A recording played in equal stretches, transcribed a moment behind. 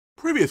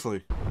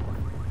Previously.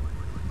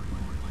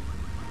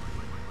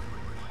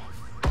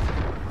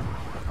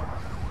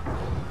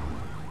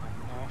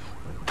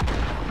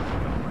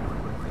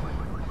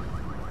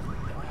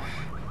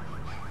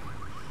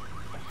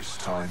 It's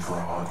time for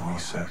a hard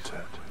reset.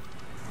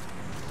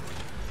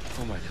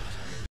 Oh my god.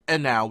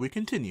 And now we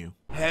continue.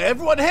 Hey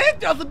everyone, hey,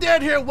 Delta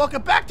Dan here,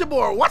 welcome back to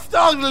more Watch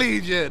Dogs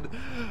Legion!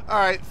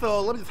 Alright,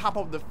 so let me just hop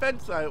over the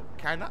fence,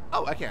 can I?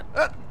 Oh, I can.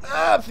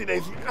 Oopsie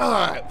daisy.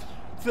 Alright.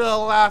 So the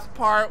last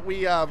part,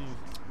 we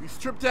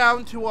stripped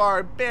down to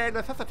our bare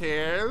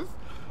necessities,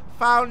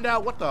 found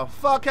out what the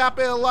fuck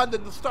happened in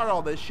London to start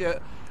all this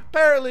shit.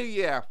 Apparently,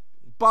 yeah,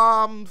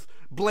 bombs,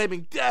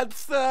 blaming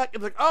dedsec.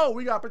 It's like, oh,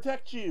 we gotta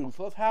protect you,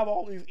 so let's have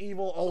all these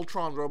evil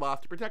Ultron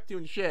robots to protect you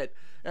and shit.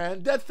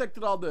 And dedsec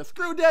did all this.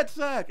 Screw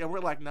dedsec! And we're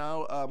like,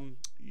 no,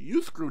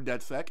 you screw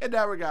dedsec. And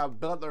now we gotta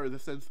build up the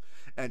resistance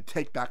and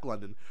take back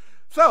London.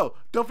 So,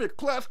 don't forget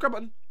class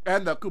scrubbing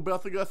and the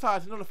Kubelfiga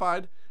size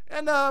notified.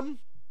 And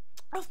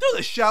let's do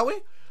this, shall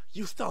we?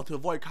 You stall to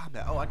avoid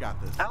combat. Oh, I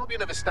got this. Albion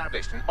have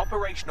established an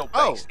operational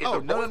base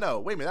in the no.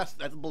 Wait a minute,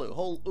 that's blue.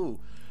 Ooh.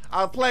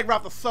 I was playing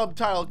around with the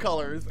subtitle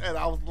colors, and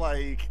I was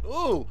like,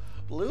 ooh,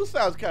 blue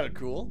sounds kind of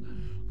cool.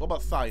 What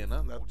about cyan,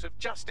 huh? Court of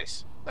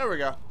Justice. There we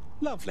go.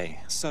 Lovely.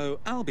 So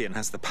Albion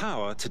has the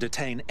power to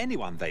detain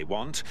anyone they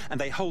want, and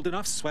they hold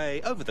enough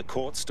sway over the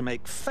courts to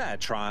make fair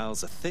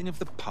trials a thing of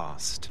the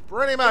past.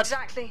 Pretty much.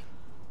 Exactly.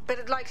 But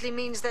it likely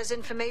means there's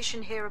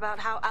information here about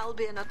how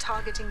Albion are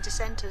targeting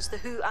dissenters, the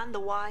who and the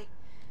why.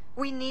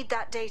 We need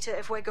that data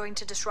if we're going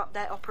to disrupt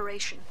their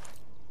operation.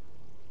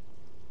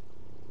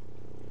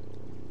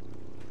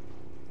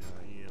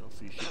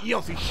 You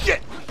don't see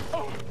shit!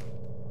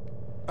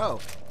 Oh,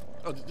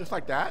 just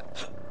like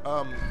that?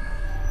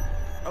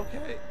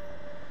 Okay.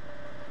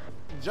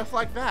 Just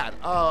like that.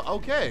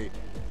 Okay.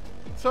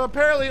 So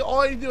apparently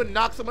all you do is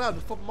knock someone out,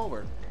 just flip them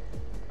over.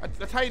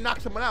 That's how you knock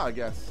someone out, I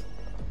guess.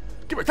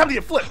 Give me time to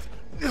get flipped!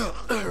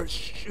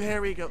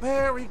 There we go,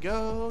 there we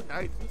go.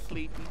 Nice and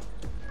sleepy.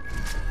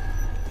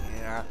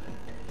 Yeah.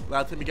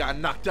 Last time he got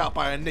knocked out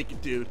by a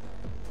naked dude.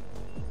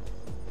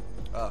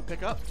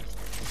 Pick up.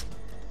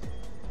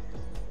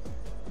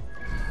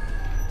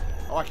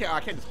 Oh, I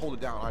can't just hold it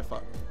down. I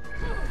thought.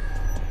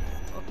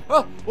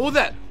 Oh, what was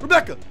that?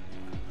 Rebecca!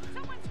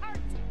 Someone's hurt.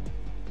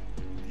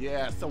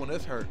 Yeah, someone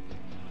is hurt.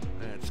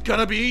 And it's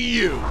gonna be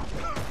you!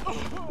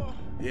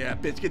 Yeah,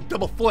 bitch, get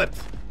double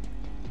flipped!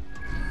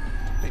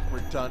 I think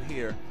we're done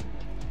here.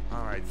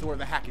 Alright, so where's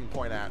the hacking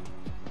point at?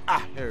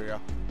 Ah, here we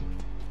go.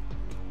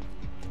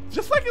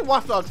 Just like in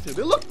Watch Dogs 2.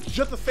 They look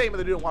just the same as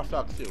they do in Watch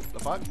Dogs 2. The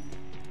fuck?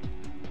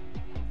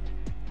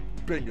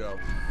 Bingo.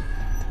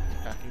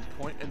 Hacking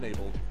point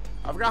enabled.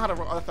 I forgot how to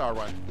run. Oh, that's how I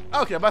run.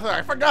 Okay, but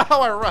I forgot how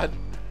I run.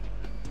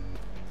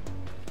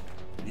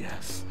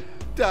 Yes.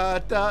 Da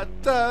da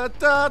da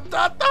da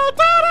da da da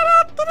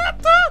da da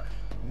da.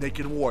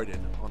 Naked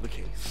warden on the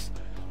case.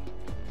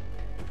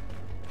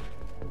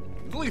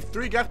 There's only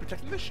 3 guys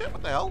protecting this shit.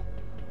 What the hell?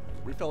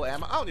 Refill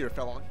ammo. I don't need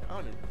refill on. I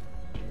don't need.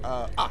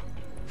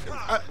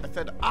 I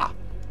said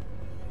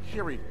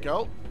Here we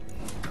go.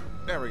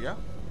 There we go.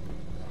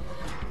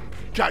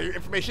 Got your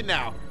information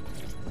now.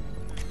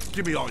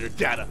 Give me all your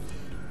data.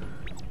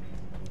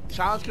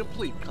 Challenge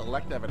complete.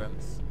 Collect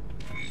evidence.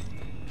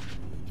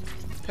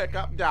 Pick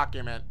up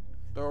document.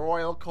 The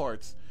royal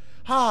courts.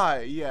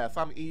 Hi, yes,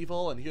 I'm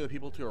evil, and here are the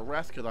people to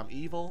arrest because I'm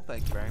evil.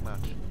 Thank you very much.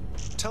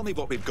 Tell me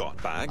what we've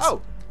got, Bags.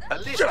 Oh! A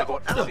list of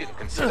what Albion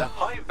consider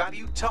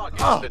high-value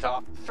targets that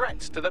are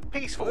threats to the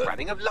peaceful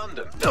running of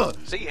London.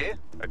 See here,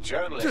 a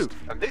journalist,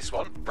 and this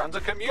one runs a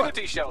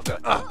community shelter.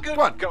 Good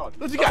God,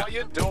 what's he got? are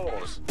your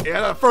doors?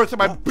 Yeah, the first time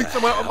I beat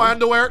someone up with my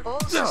underwear. All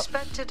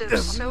suspected of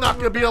This is sowing not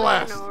gonna be the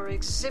rebellion last. or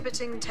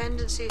exhibiting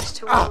tendencies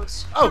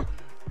towards.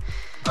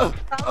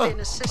 Albion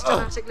is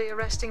systematically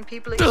arresting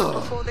people even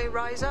before they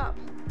rise up.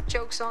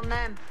 Joke's on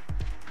them.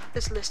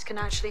 This list can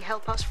actually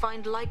help us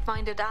find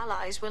like-minded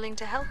allies willing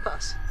to help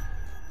us.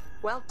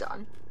 Well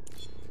done.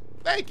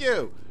 Thank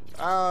you.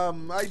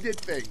 I did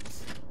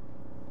things.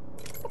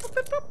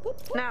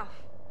 Now,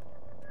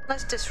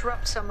 let's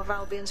disrupt some of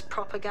Albion's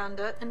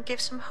propaganda and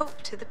give some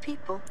hope to the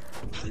people.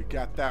 You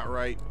got that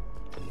right.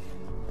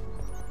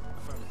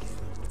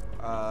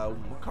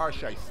 What car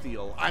should I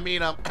steal? I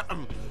mean,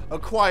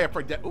 acquire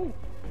for ooh.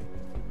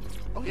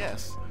 Oh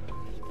yes.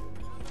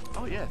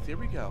 Oh yes. Here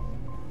we go.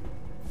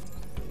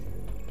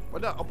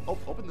 Well, no.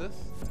 Open this.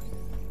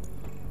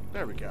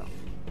 There we go.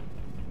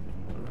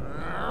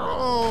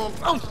 Oh,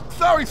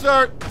 sorry,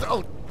 sir.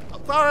 Oh,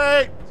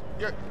 sorry.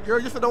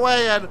 You're just in the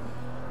way, and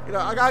you know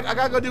I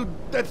gotta go do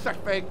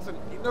dedsec things, and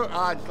you know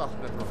I just lost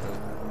some food.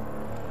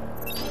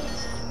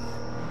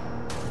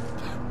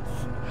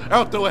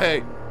 Out the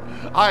way.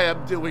 I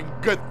am doing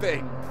good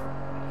things.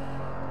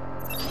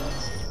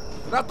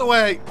 Get out the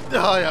way.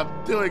 I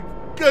am doing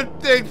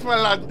good things for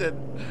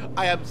London.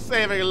 I am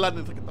saving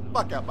London, so get the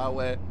fuck out my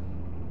way.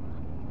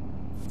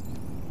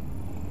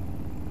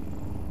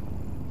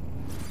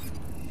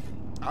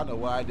 I don't know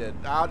what I did.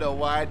 I don't know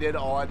what I did.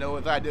 All I know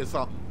is I did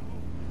something.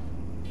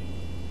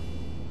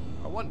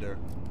 I wonder.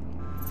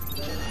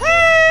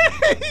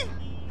 Hey!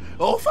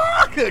 Oh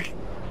fuck! I'm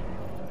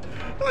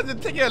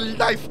just taking a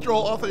nice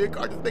stroll off of your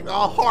car, just make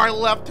a hard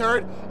left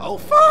turn. Oh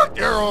fuck!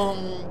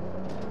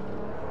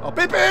 Oh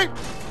beep beep!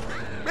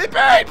 Beep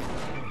beep!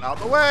 Out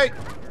the way!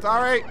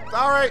 Sorry!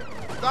 Sorry!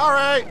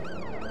 Sorry!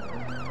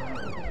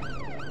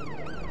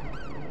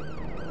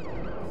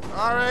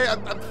 Sorry!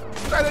 I'm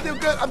trying to do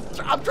good.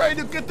 I'm trying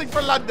to do good things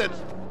for London.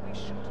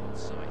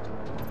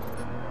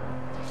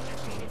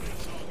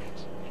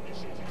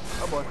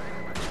 Oh boy!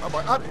 Oh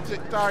boy! Oh,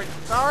 sorry!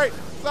 Sorry!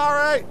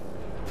 Sorry!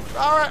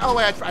 Sorry! Oh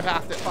wait, I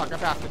passed it. Fuck! I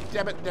passed it.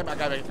 Damn it! Damn it! I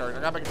gotta make a turn.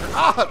 I gotta make a turn.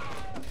 Ah!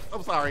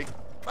 I'm sorry.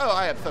 Oh,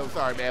 I am so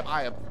sorry, ma'am.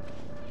 I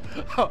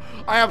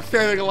am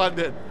saving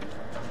London.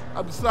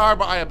 I'm sorry,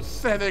 but I am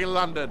saving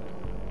London.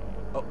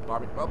 Oh,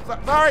 Barbie. Oh,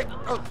 sorry.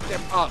 Oh,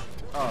 damn. Oh.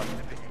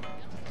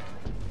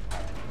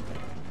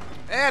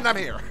 And I'm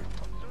here.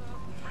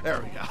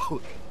 There we go.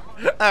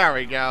 There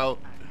we go.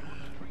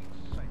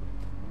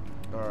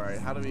 All right.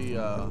 How do we?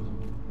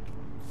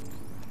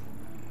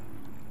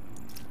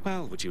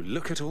 Well, would you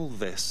look at all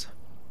this?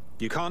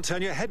 You can't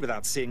turn your head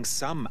without seeing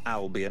some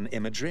Albion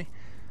imagery.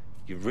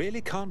 You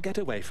really can't get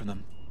away from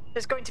them.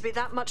 There's going to be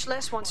that much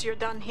less once you're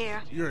done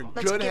here. You're in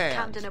Let's good give hands.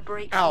 Camden a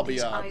break from Albion.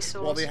 these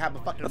eyesores. Well, they have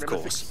the fucking Of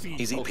course.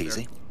 Easy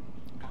peasy.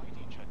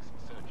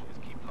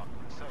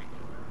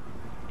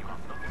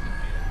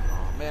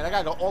 Oh man, I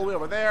gotta go all the way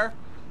over there.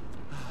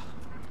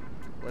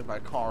 Where's my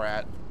car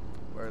at?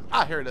 Where's?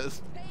 Ah, here it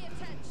is.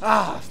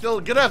 Ah, still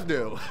good as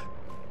new.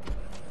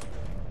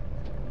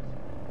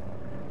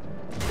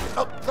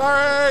 Oh,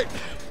 sorry.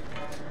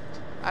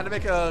 I had to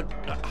make a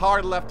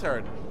hard left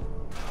turn.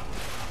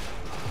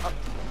 Oh,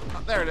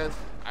 there it is.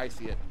 I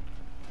see it.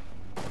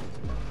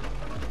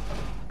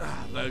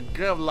 The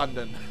good of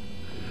London.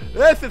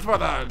 This is for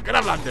the good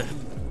of London.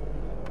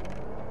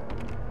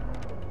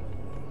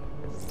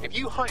 If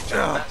you hijack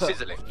that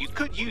scissor lift, you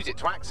could use it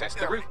to access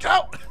the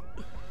rooftop.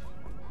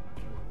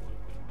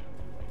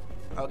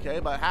 Okay,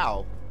 but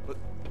how?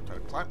 Try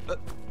to climb.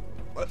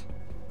 What?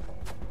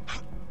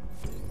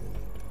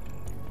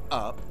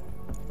 Up.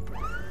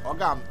 Oh,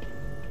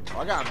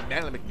 I got a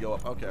man to make you go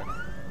up. Okay.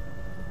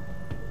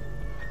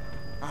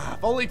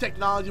 If only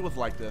technology was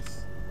like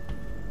this.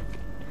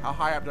 How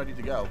high up do I need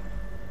to go?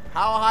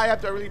 How high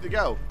up do I really need to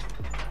go?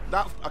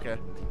 Not okay.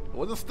 It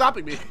wasn't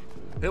stopping me.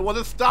 It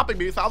wasn't stopping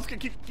me, so I was gonna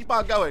keep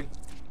on going.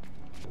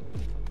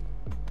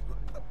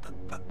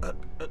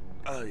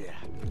 Oh yeah.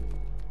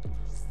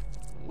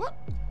 What?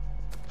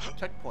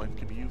 Checkpoint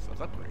can be used as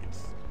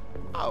upgrades.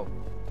 Oh.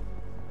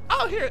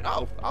 Oh here.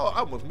 Oh, I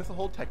almost missed a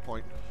whole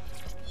checkpoint.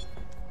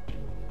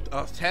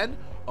 10?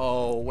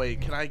 Oh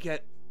wait, can I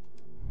get?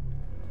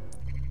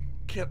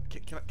 Can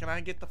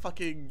I get the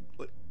fucking?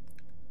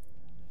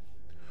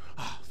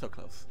 Ah, so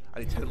close. I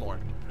need 10 more.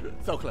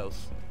 So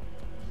close.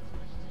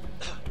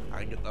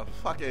 I get the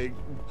fucking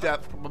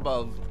death from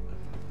above.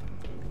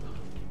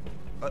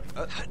 Up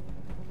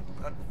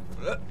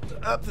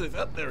to this.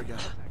 Up there we go.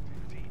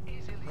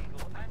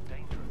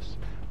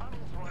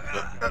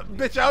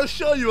 Bitch, I'll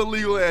show you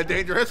illegal and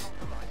dangerous.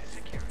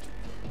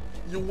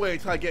 You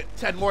wait till I get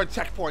 10 more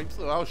checkpoints,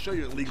 so I'll show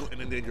you illegal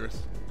and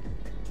dangerous.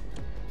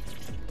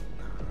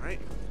 Alright.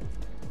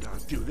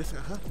 Gotta do this,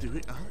 do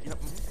it, yep,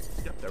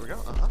 there we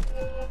go,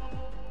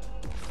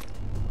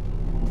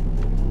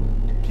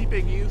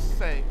 Keeping you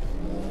safe.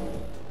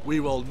 We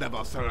will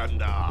never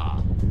surrender.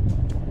 I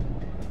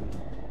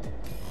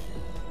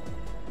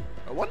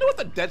wonder what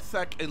the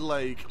dedsec in,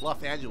 like,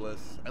 Los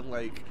Angeles and,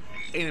 like,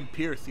 Aiden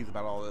Pierce sees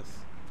about all this.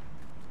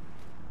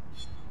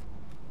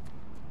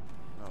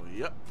 Oh,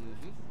 yep,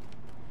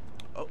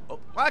 Oh, well,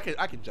 I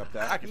can jump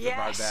that. I can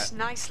survive that. Yes,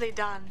 nicely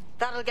done.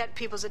 That'll get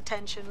people's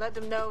attention. Let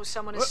them know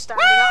someone is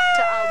standing up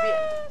to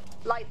Albion.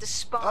 Light the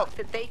spark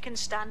that they can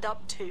stand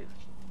up to.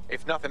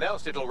 If nothing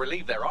else, it'll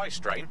relieve their eye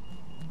strain.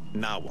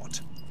 Now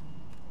what?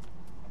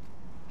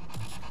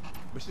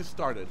 Mission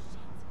started.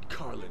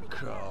 Carlin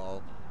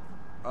Crawl.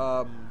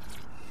 Pardon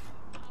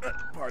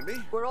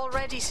me? We're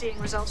already seeing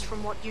results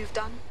from what you've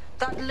done.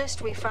 That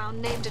list we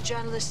found named a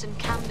journalist in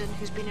Camden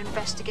who's been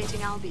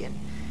investigating Albion.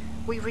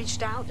 We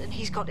reached out and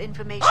he's got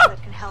information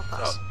that can help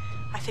us.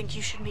 I think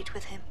you should meet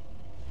with him.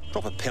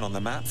 Drop a pin on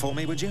the map for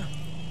me, would you?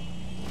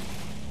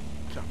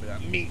 Copy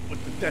that. Meet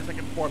with the dedsec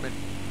informant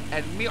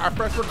and meet our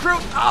first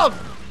recruit. Oh,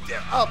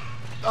 damn.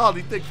 Oh,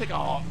 these things take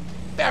a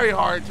very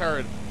hard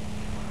turn.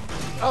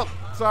 Oh,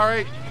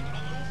 sorry.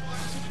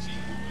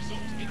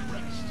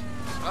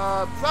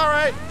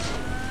 Sorry.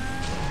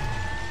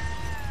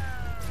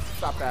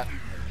 Stop that.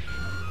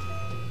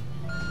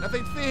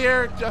 Nothing to see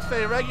here, just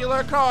a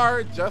regular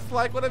car, just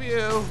like one of you.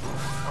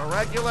 A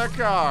regular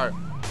car.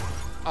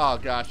 Oh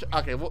gosh.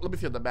 Okay, well, let me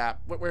see on the map.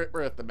 Where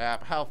is the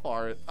map? How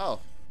far is? Oh,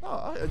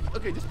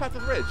 okay, just past the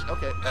bridge.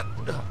 Okay.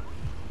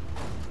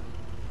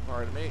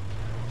 Pardon me.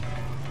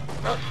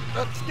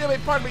 Excuse me,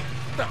 pardon me.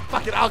 Oh,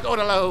 fuck it, I'll go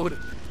in a load.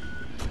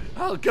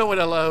 I'll go in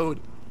a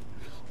load.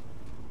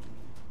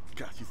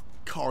 Gosh, these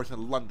cars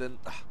in London.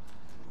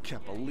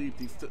 Can't believe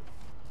these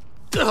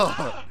two.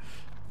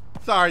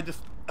 Sorry,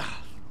 just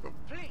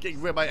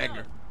getting rid of my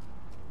anger.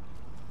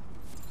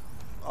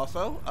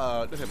 Also,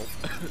 disabled.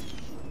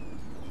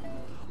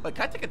 But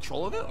can I take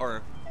control of it,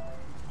 or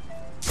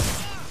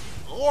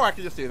I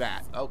can just do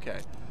that? Okay.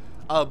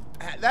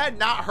 That did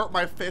not hurt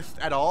my fist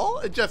at all.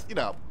 It just, you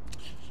know,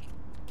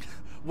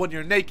 when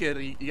you're naked,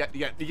 you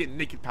get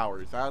naked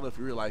powers. I don't know if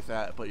you realize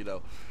that, but you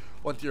know,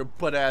 once you're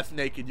butt ass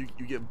naked, you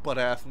get butt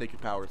ass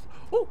naked powers.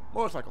 Ooh,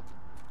 motorcycle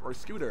or a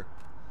scooter.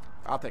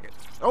 I'll take it.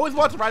 I always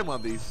want to ride one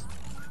of these.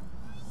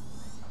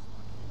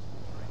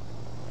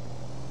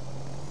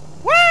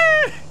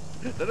 Whee!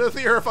 Nothing to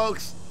see here,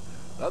 folks.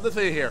 Nothing to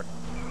see here.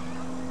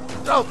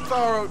 No,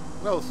 sorry.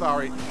 No,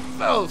 sorry.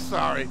 So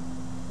sorry.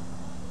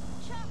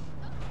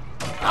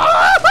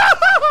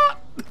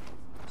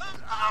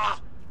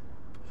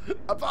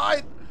 I'm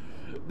fine.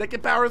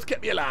 Naked powers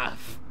kept me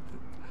alive.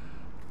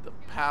 The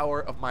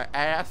power of my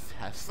ass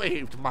has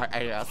saved my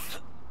ass.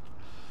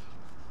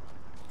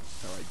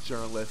 Alright,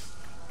 journalists,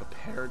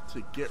 prepared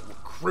to get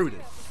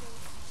recruited.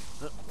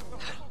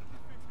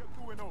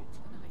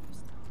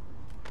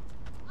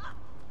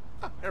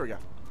 Oh, there we go.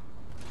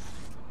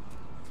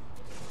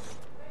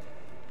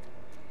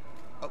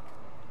 Oh,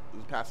 is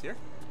it past here?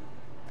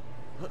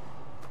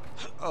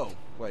 Oh,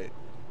 wait.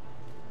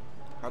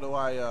 How do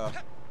I, How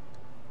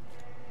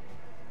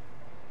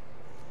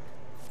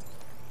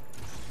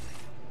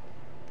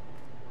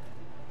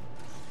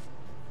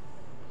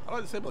do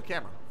I disable the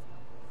camera?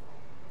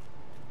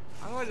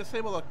 How do I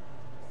disable the...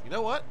 You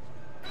know what?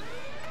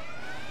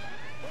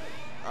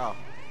 Oh.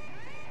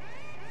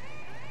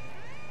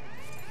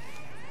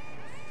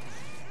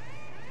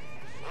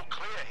 All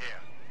clear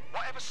here.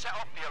 Whatever set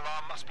off the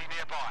alarm must be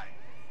nearby.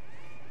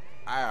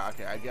 Ah,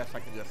 okay, I guess I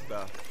can just,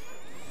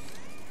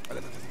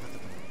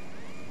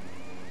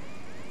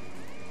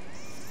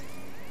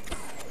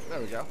 There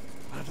we go.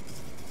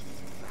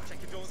 Check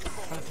your doors and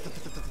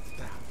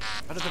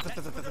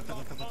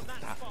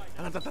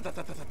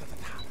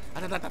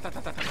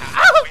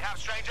we have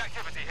strange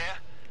activity here.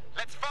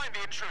 Let's find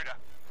the intruder.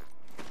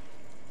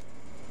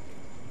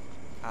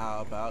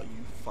 How about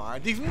you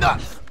find these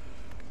nuts?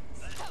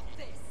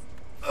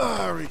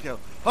 There we go.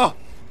 Oh!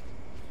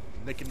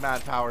 Naked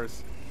man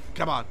powers.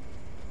 Come on.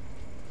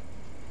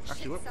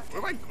 Actually,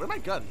 where's my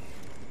gun?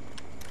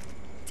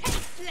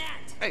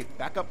 Hey,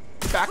 back up,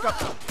 back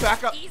up,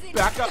 back up,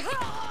 back up.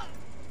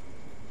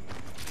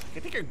 Can I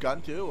take your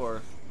gun too,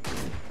 or?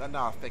 No,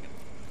 I'm thinking.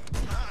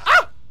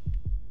 Ah!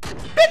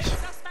 Bitch!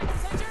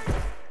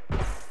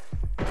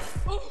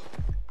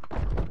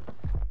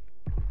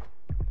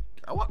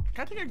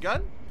 Can I take your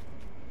gun?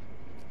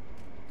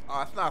 Oh,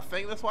 that's not a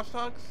thing in this Watch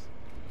Dogs?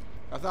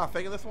 That's not a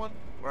thing in this one?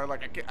 Where,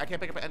 like, I can't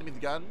pick up enemies'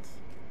 guns?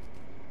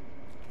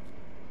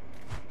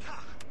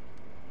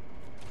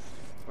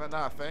 Is that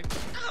not a thing?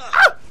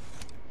 Ah!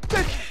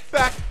 Bitch!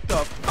 Back the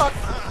fuck!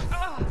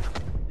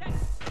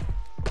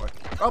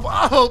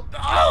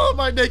 Oh,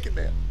 my naked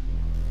man!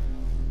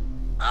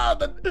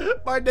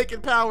 My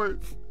naked powers!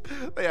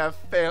 They have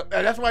failed.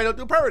 And that's why I don't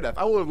do permadeath.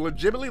 I would have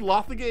legitimately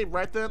lost the game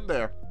right then and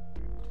there.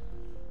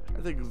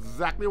 That's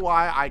exactly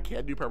why I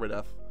can't do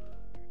permadeath.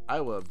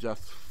 I would have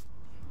just...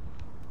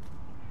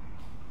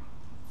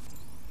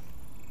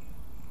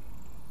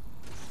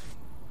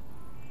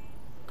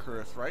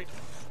 Curse, right?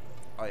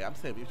 Oh yeah, I'm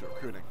saving you to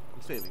recruiting.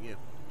 I'm saving you.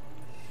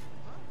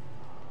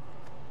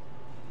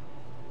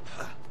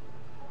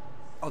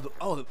 Oh,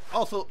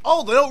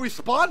 they don't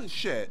respawn and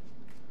shit.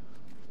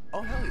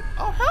 Oh hell yeah!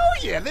 Oh hell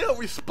yeah! They don't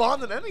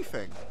respawn in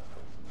anything.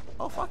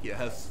 Oh fuck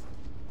yes.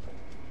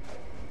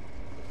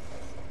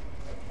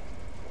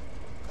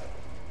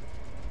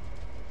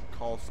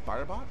 Call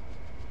Spiderbot.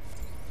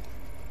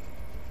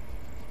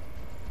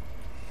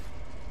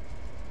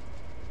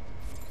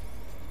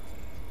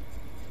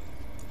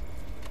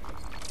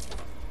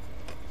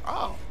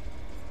 Oh.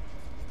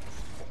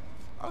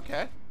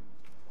 Okay.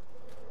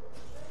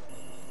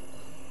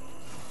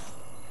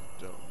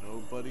 Don't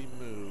nobody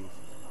move.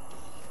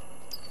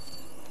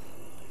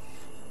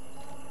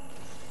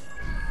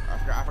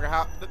 I forgot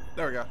how.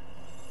 There we go.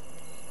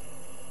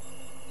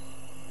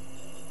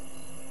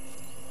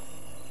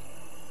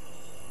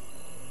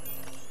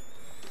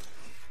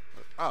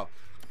 Oh.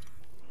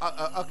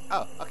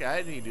 Oh, okay, I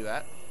didn't need to do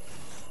that.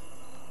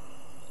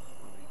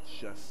 Let me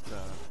just,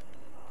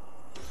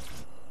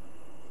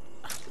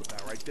 put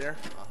that right there.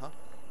 Uh-huh.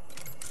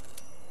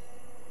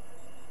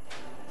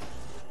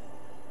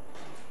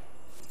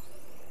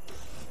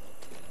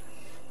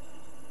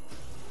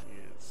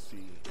 Can't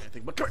see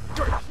anything but come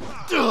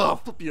here,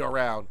 flip you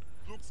around.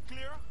 Looks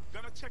clear.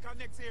 Gonna check our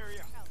next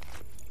area.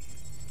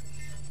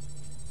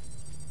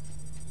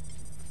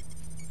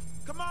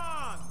 Come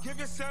on, give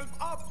yourself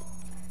up.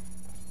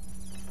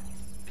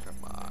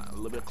 Come on, a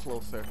little bit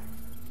closer.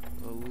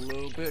 A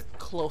little bit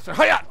closer.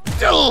 Hiya!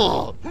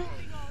 Ugh!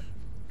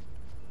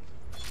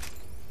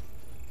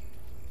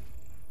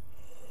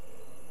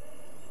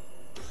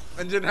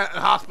 Engine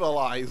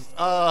hospitalized.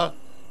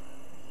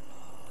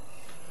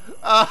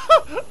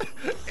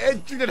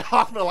 Engine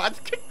hospitalized.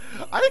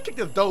 I didn't kick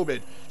this dome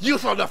in. You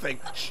saw nothing.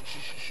 Shh, shh,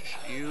 shh,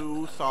 shh.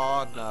 You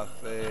saw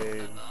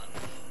nothing.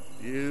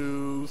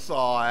 You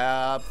saw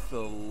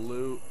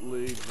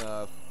absolutely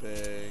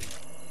nothing.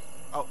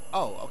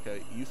 Oh,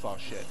 okay. You saw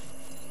shit.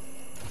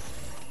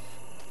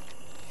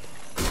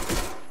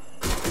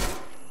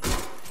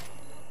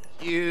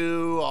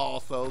 You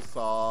also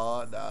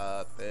saw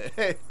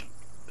nothing.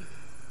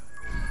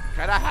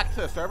 Can I hack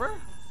to the server?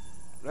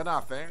 They're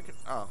not fair.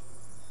 Oh.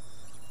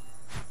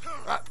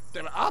 Ah,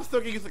 damn it. I'm still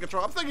getting used to the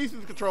control. I'm still getting used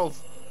to the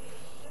controls.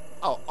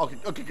 Oh,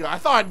 okay, good. I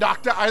thought I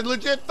knocked her. I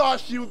legit thought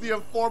she was the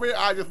informant.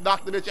 I just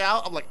knocked the bitch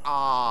out. I'm like,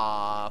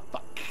 ah,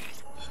 fuck.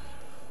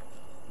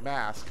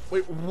 Mask.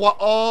 Wait, what?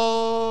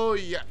 Oh,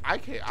 yeah. I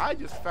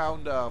just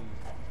found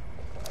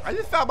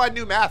my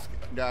new mask,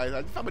 guys.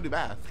 I just found my new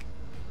mask.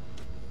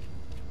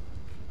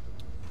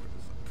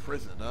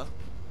 Prison, huh?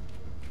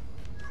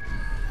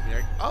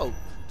 Yeah. Oh,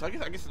 so I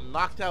guess it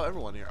knocked out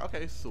everyone here.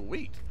 Okay,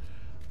 sweet.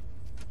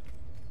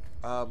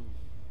 What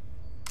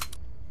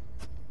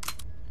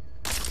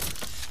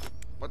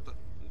the?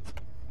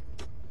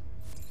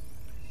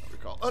 What we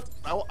call?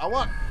 I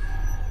want.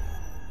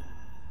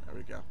 There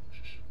we go.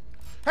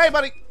 Hey,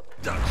 buddy.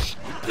 Go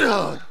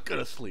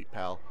to sleep,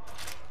 pal.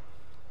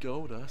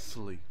 Go to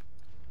sleep.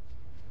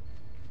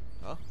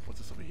 Huh? What's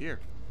this over here?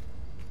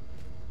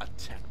 A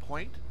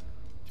checkpoint?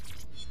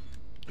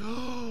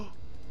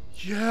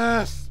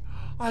 Yes!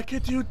 I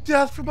can do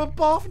death from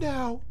above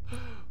now!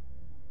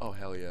 Oh,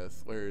 hell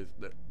yes. Where is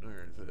it?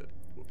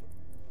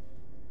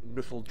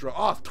 Missile drone.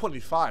 Oh, it's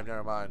 25.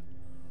 Never mind.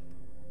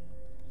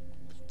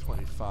 It's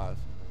 25.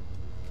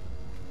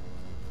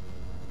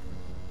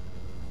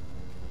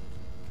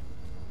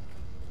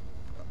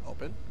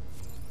 Open.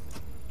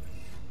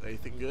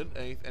 Anything good?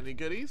 Any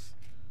goodies?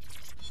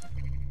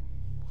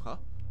 Huh?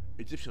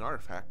 Egyptian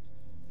artifact.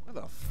 Why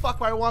the fuck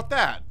do I want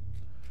that?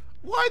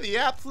 Why the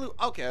absolute?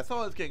 Okay,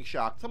 someone's getting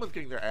shocked. Someone's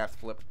getting their ass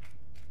flipped.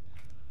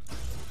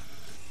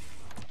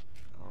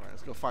 Alright,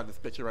 let's go find this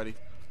bitch already.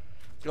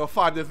 Let's go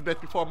find this bitch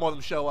before more of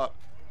them show up.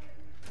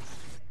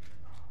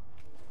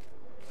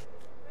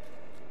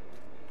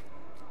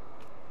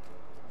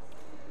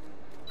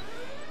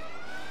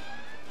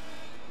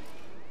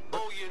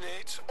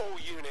 All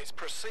units,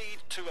 proceed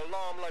to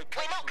alarm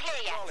location. We're not clear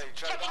yet.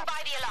 Checking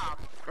by the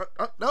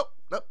alarm. Nope.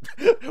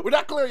 We're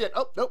not clear yet.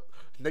 Oh, nope.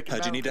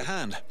 Heard you need a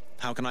hand.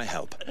 How can I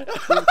help? You've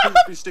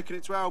been sticking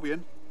it to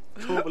Albion.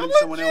 Can't believe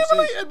someone else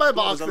is. And my What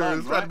was boxer alarm,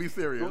 is trying to right? be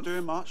serious. Not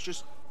doing much,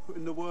 just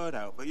putting the word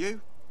out. But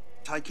you,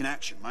 taking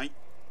action, mate.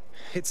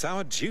 It's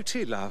our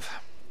duty, love.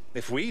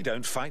 If we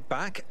don't fight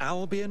back,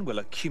 Albion will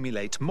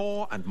accumulate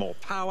more and more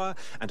power,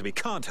 and we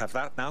can't have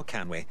that now,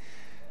 can we?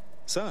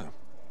 So,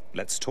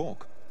 let's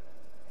talk.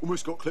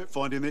 Almost got clip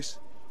finding this.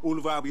 All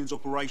of Albion's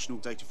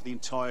operational data for the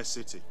entire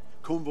city.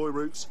 Convoy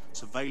routes,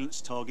 surveillance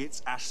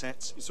targets,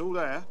 assets. It's all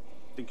there.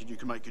 Thinking you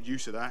can make good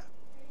use of that.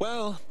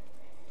 Well,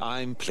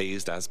 I'm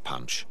pleased as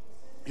punch.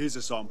 Here's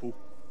a sample.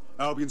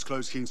 Albion's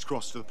closed King's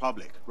Cross to the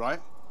public, right?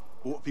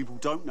 But what people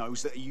don't know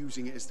is that they're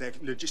using it as their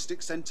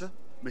logistics centre.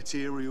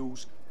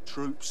 Materials,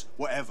 troops,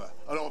 whatever.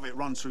 A lot of it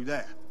runs through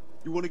there.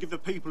 You want to give the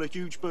people a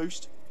huge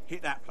boost?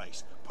 Hit that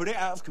place. Put it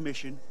out of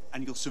commission,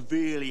 and you'll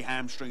severely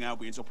hamstring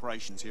Albion's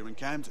operations here in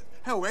Camden.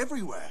 Hell,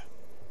 everywhere.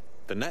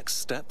 The next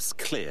step's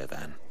clear,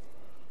 then.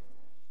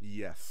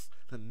 Yes.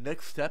 The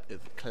next step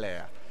is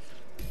clear.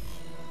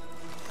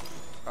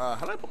 How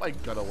do I put my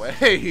gun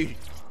away?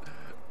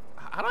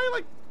 How do I,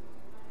 like...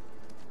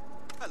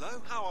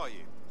 Hello, how are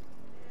you?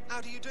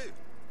 How do you do?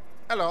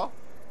 Hello?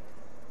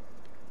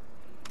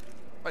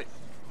 Wait.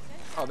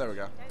 Oh, there we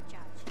go.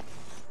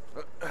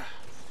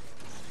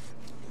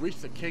 Reach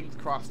the King's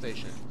Cross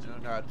station. You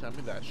don't gotta tell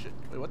me that shit.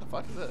 Wait, what the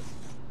fuck is this?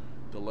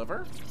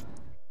 Deliver?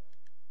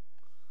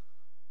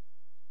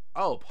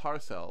 Oh,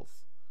 parcels.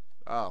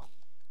 Oh.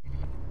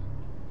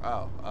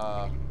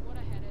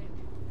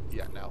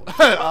 Yeah, no.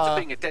 After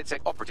being a dedsec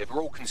operative are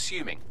all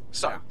consuming.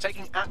 So,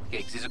 taking app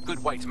gigs is a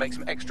good way to make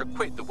some extra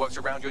quid that works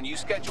around your new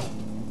schedule.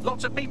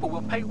 Lots of people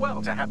will pay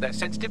well to have their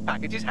sensitive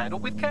packages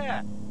handled with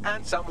care.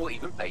 And some will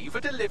even pay you for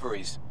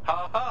deliveries.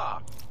 Ha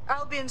ha!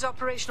 Albion's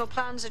operational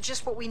plans are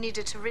just what we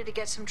needed to really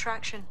get some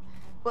traction.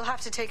 We'll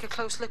have to take a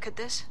close look at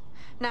this.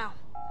 Now,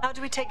 how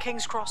do we take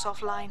King's Cross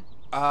offline?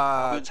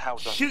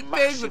 Shoot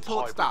things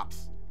until it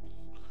stops.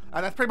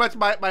 And that's pretty much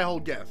my whole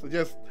guess.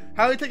 Just,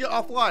 how do you take it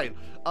offline?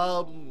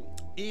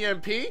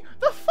 EMP?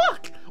 The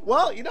fuck?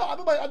 Well, you know, I'm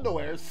in my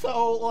underwear,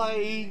 so,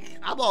 like,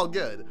 I'm all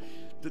good.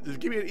 Just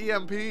give me an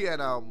EMP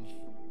and, I'll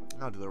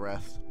do the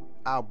rest.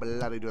 I'll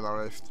bloody do the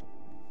rest.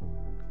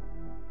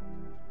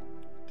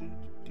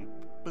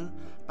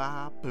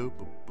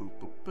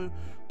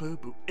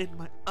 In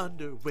my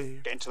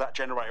underwear. Getting to that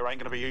generator ain't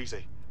gonna be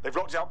easy. They've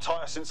locked it up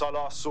tighter since I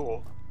last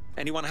saw.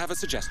 Anyone have a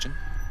suggestion?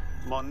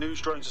 My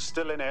news drones are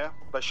still in here.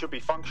 They should be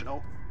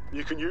functional.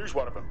 You can use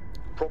one of them.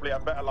 Probably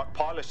have better luck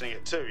piloting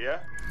it too, yeah?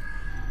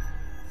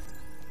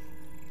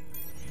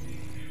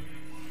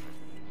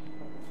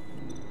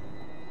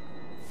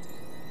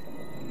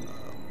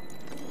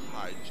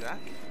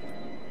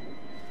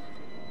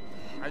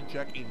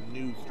 Hijack a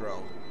news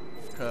drone.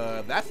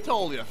 That's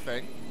totally a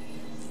thing.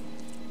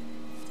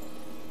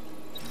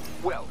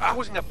 Well,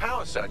 causing a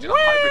power surge in a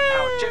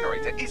hybrid-powered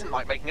generator isn't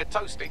like making a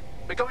toasty.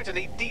 We're going to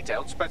need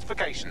detailed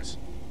specifications.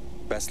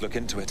 Best look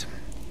into it.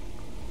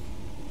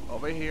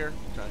 Over here,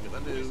 trying to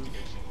get the news.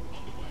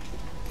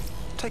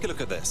 Take a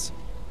look at this.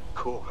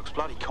 Cool, looks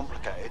bloody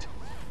complicated.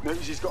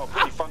 News he's got a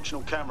pretty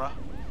functional camera.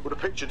 Would a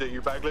picture do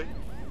you, Bagley?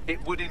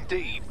 It would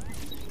indeed.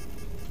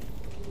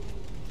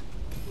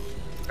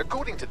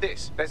 According to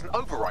this, there's an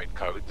override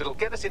code that'll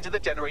get us into the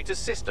generator's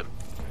system.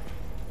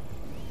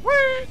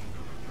 Whee!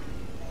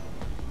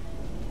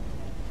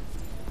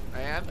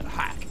 And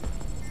hack.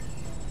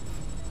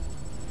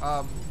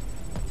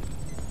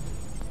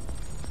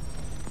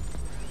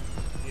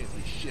 You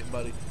ain't shit,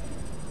 buddy.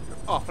 You're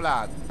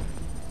offline.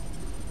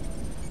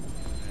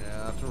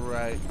 Yeah, that's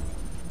right.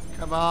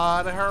 Come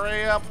on,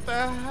 hurry up with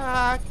the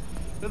hack.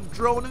 The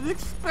drone is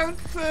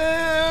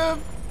expensive.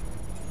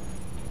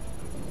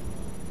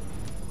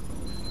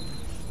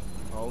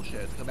 Oh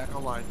shit, come back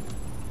online.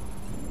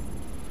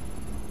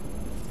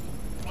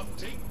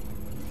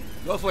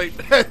 Go sleep.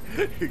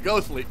 Go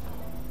sleep.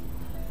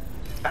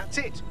 That's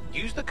it.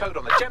 Use the code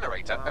on the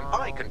generator and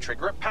I can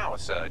trigger a power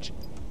surge.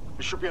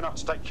 It should be enough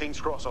to take King's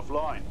Cross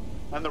offline.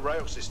 And the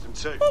rail system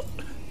too.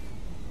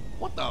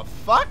 What the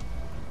fuck?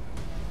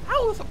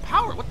 How is the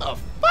power? What the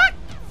fuck?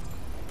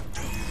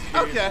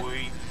 Okay.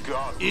 We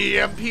go.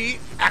 EMP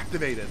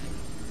activated.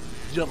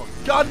 You have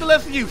a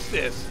godless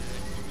useless.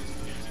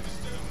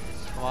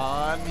 Come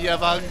on, you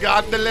have a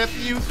godless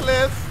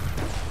useless.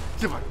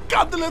 You have a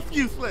godless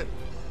useless.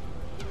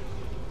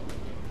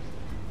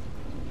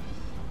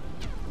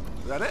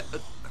 Is that it?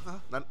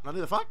 None of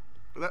the fuck?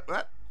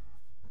 That?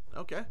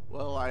 Okay.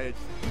 Well, I.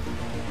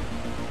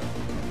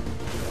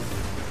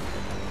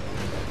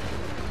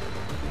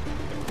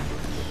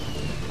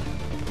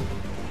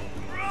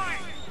 Right!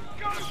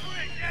 Go for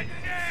it,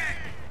 dedsec!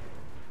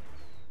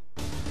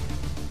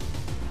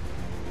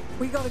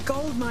 We got a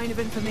gold mine of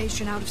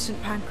information out of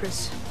St.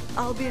 Pancras.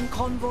 Albion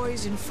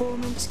convoys,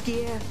 informants,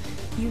 gear,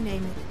 you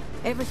name it.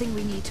 Everything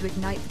we need to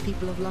ignite the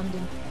people of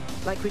London,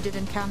 like we did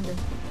in Camden.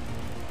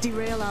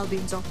 Derail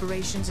Albion's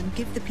operations and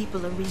give the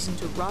people a reason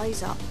to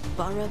rise up,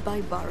 borough by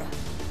borough.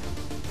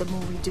 The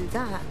more we do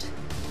that,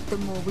 the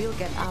more we'll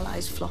get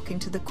allies flocking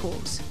to the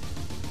cause.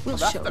 We'll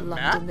show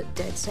London that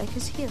dedsec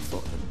is here for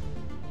them.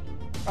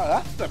 Oh,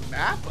 that's the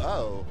map?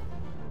 Oh.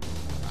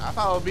 I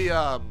thought it would be,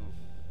 a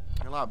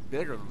lot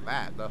bigger than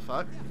that. The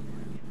fuck?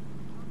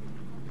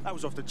 That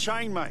was off the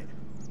chain, mate.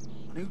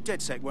 I knew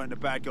dedsec weren't the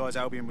bad guys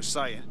Albion was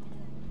saying.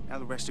 Now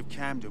the rest of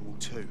Camden will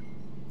too.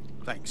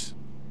 Thanks.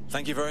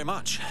 Thank you very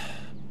much.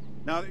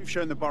 Now that you've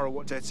shown the borough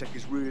what dedsec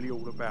is really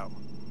all about,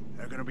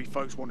 there are going to be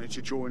folks wanting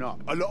to join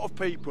up. A lot of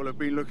people have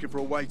been looking for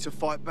a way to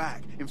fight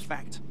back. In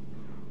fact,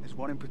 there's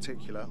one in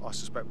particular I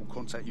suspect will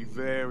contact you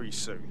very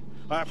soon.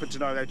 I happen to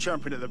know they're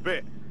champing at the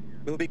bit.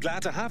 We'll be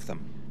glad to have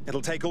them.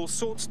 It'll take all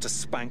sorts to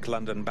spank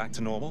London back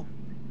to normal.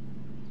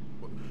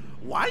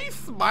 Why are you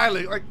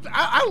smiling? Like,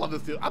 I love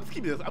this dude. I'm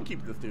keeping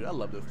this dude. I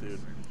love this dude.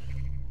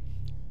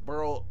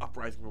 Borough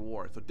Uprising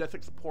Reward. So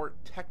dedsec support,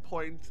 tech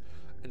points,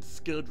 and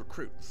skilled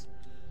recruits.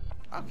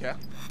 Okay.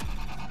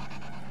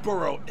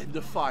 Borough in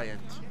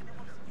Defiant.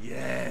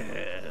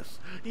 Yes.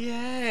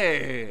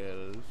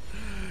 Yes.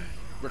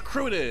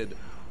 Recruited.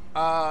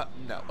 No.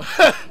 No.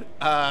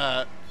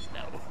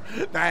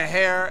 The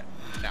hair.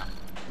 No.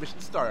 Mission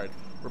started.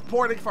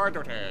 Reporting for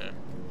daughter.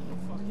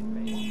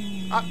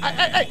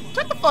 Hey,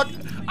 shut the fuck.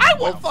 I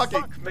will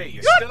fucking. Fuck me,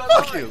 you're God, still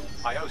alive. fuck you.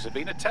 I also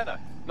been a tenor.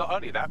 Not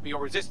only that, but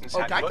your resistance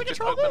Okay, handbook can just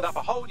control opened this? up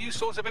a whole new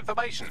source of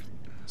information.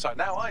 So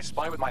now I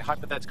spy with my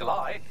hypothetical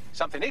eye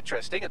something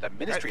interesting at the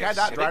Ministry Can I of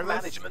not Civic drive this?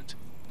 Management.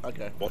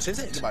 Okay. What is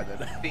it? Goodbye,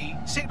 then.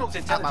 The Signals my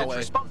Intelligence way.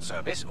 Response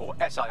Service, or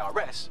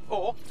SIRS,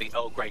 or the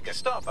Earl Grey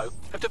Gestapo,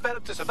 have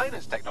developed a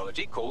surveillance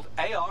technology called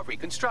AR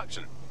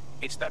Reconstruction.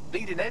 It's the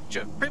bleeding edge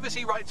of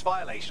privacy rights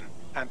violation,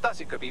 and thus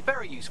it could be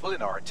very useful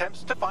in our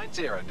attempts to find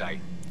Zero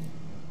Day.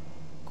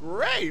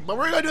 Great, but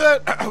we're gonna do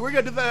that. We're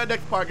gonna do that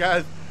next part,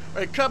 guys. All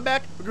right, come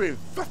back. We're gonna be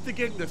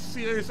investigating the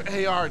Sears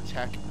AR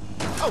tech.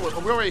 Oh,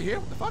 we're already here.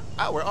 What the fuck?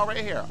 Oh, we're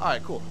already here. All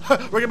right, cool.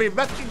 We're gonna be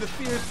investigating the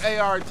Sears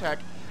AR tech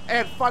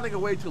and finding a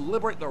way to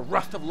liberate the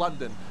rest of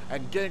London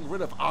and getting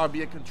rid of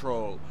Albion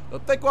control. So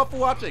thank you all for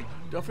watching.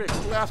 Don't forget to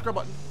click that subscribe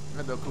button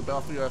and the cool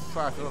bell so you're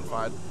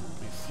notified.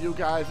 See you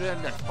guys in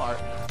the next part.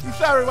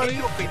 Peace out, everybody. If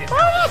you're feeling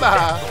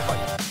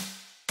Bye-bye.